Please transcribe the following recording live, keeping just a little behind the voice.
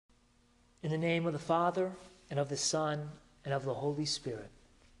In the name of the Father, and of the Son, and of the Holy Spirit.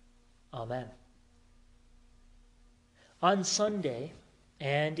 Amen. On Sunday,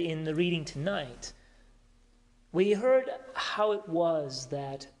 and in the reading tonight, we heard how it was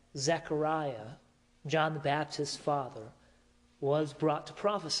that Zechariah, John the Baptist's father, was brought to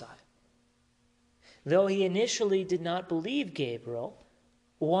prophesy. Though he initially did not believe Gabriel,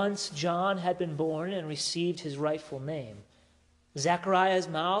 once John had been born and received his rightful name, Zechariah's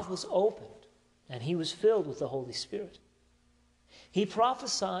mouth was opened, and he was filled with the Holy Spirit. He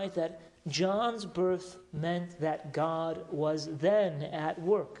prophesied that John's birth meant that God was then at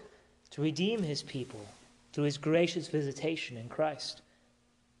work to redeem his people through his gracious visitation in Christ.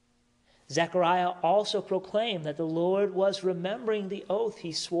 Zechariah also proclaimed that the Lord was remembering the oath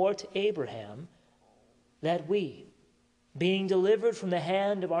he swore to Abraham, that we, being delivered from the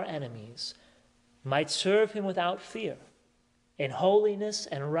hand of our enemies, might serve him without fear, in holiness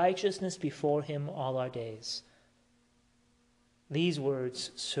and righteousness before him all our days. These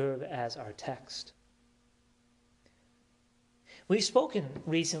words serve as our text. We've spoken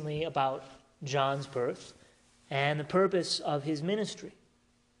recently about John's birth and the purpose of his ministry.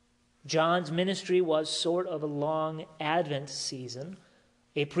 John's ministry was sort of a long Advent season,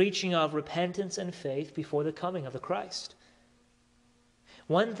 a preaching of repentance and faith before the coming of the Christ.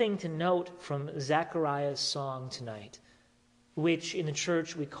 One thing to note from Zechariah's song tonight, which in the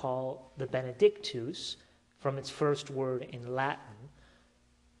church we call the Benedictus, from its first word in Latin,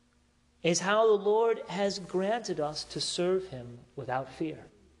 is how the Lord has granted us to serve him without fear.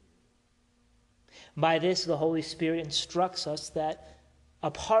 By this, the Holy Spirit instructs us that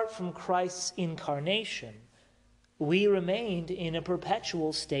apart from Christ's incarnation, we remained in a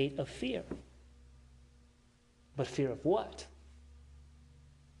perpetual state of fear. But fear of what?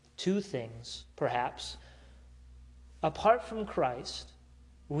 Two things, perhaps. Apart from Christ,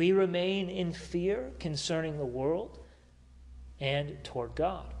 we remain in fear concerning the world and toward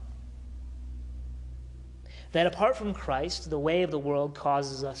God. That apart from Christ, the way of the world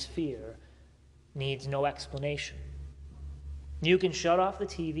causes us fear needs no explanation. You can shut off the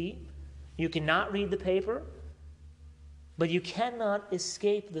TV, you cannot read the paper, but you cannot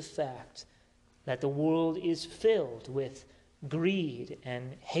escape the fact that the world is filled with greed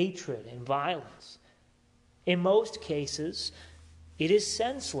and hatred and violence. In most cases, it is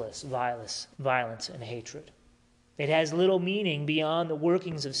senseless violence and hatred. It has little meaning beyond the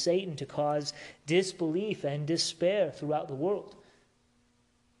workings of Satan to cause disbelief and despair throughout the world.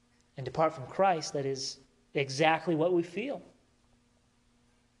 And apart from Christ, that is exactly what we feel.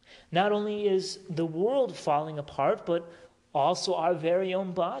 Not only is the world falling apart, but also our very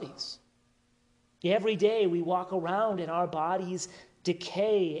own bodies. Every day we walk around and our bodies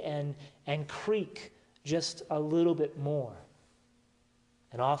decay and creak just a little bit more.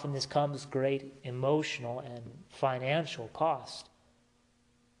 And often this comes great emotional and financial cost.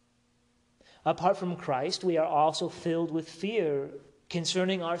 Apart from Christ, we are also filled with fear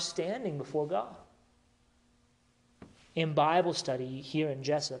concerning our standing before God. In Bible study here in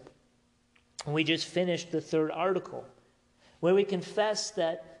Jessup, we just finished the third article, where we confess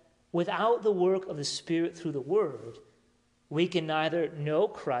that without the work of the Spirit through the Word, we can neither know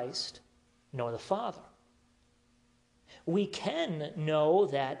Christ nor the Father. We can know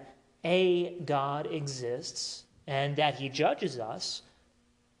that a God exists and that he judges us,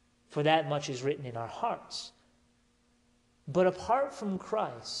 for that much is written in our hearts. But apart from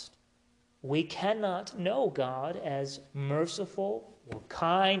Christ, we cannot know God as merciful or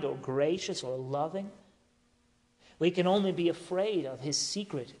kind or gracious or loving. We can only be afraid of his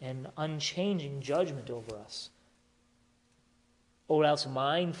secret and unchanging judgment over us. Or else,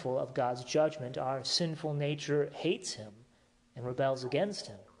 mindful of God's judgment, our sinful nature hates him and rebels against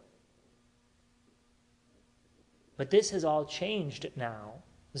him. But this has all changed now,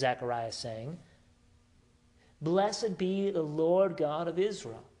 Zechariah is saying. Blessed be the Lord God of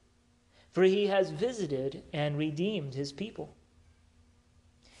Israel, for he has visited and redeemed his people.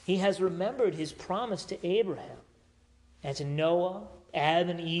 He has remembered his promise to Abraham and to Noah, Adam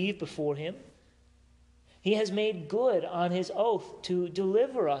and Eve before him. He has made good on his oath to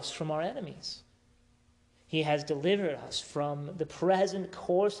deliver us from our enemies. He has delivered us from the present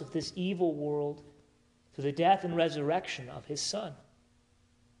course of this evil world through the death and resurrection of his Son.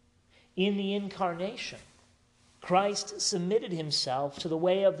 In the incarnation, Christ submitted himself to the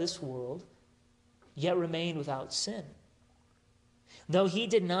way of this world, yet remained without sin. Though he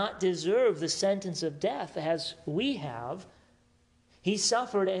did not deserve the sentence of death as we have, he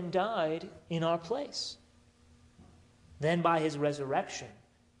suffered and died in our place. Then by his resurrection,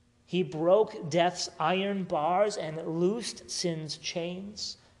 he broke death's iron bars and loosed sin's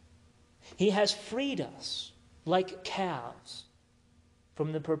chains. He has freed us, like calves,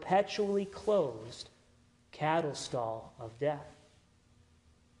 from the perpetually closed cattle stall of death.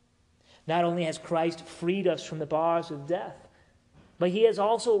 Not only has Christ freed us from the bars of death, but he has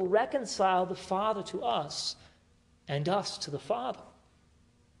also reconciled the Father to us and us to the Father.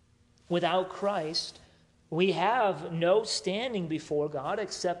 Without Christ, we have no standing before God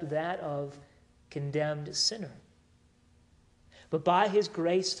except that of condemned sinner. But by his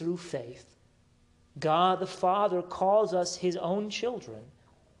grace through faith, God the Father calls us his own children,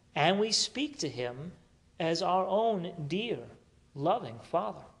 and we speak to him as our own dear, loving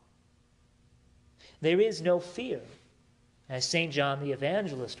Father. There is no fear, as St. John the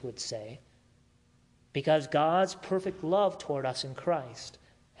Evangelist would say, because God's perfect love toward us in Christ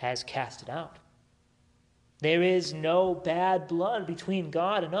has cast it out. There is no bad blood between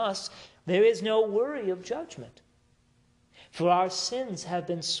God and us. There is no worry of judgment. For our sins have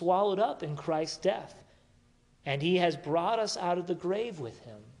been swallowed up in Christ's death, and he has brought us out of the grave with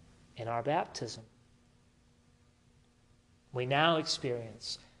him in our baptism. We now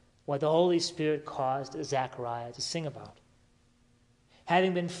experience what the Holy Spirit caused Zechariah to sing about.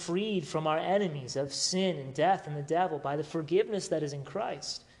 Having been freed from our enemies of sin and death and the devil by the forgiveness that is in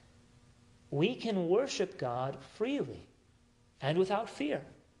Christ, we can worship God freely and without fear.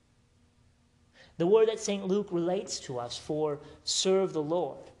 The word that St. Luke relates to us for serve the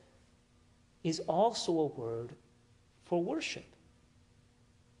Lord is also a word for worship.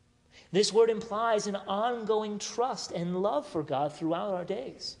 This word implies an ongoing trust and love for God throughout our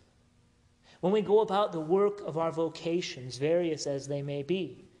days. When we go about the work of our vocations, various as they may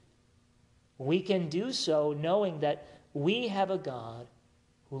be, we can do so knowing that we have a God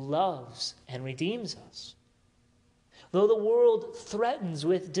who loves and redeems us. Though the world threatens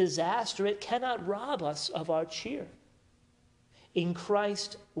with disaster, it cannot rob us of our cheer. In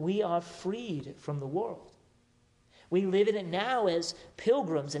Christ, we are freed from the world. We live in it now as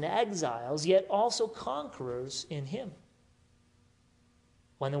pilgrims and exiles, yet also conquerors in him.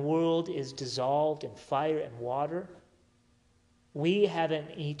 When the world is dissolved in fire and water, we have an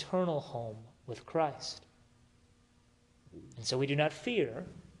eternal home with Christ. And so we do not fear.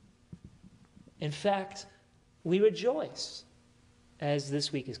 In fact, we rejoice, as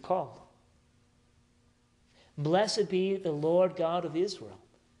this week is called. Blessed be the Lord God of Israel,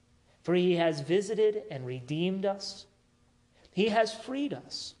 for he has visited and redeemed us. He has freed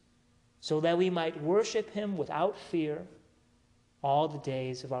us so that we might worship him without fear all the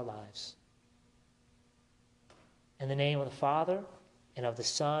days of our lives. In the name of the Father, and of the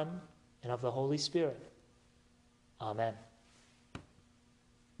Son, and of the Holy Spirit. Amen.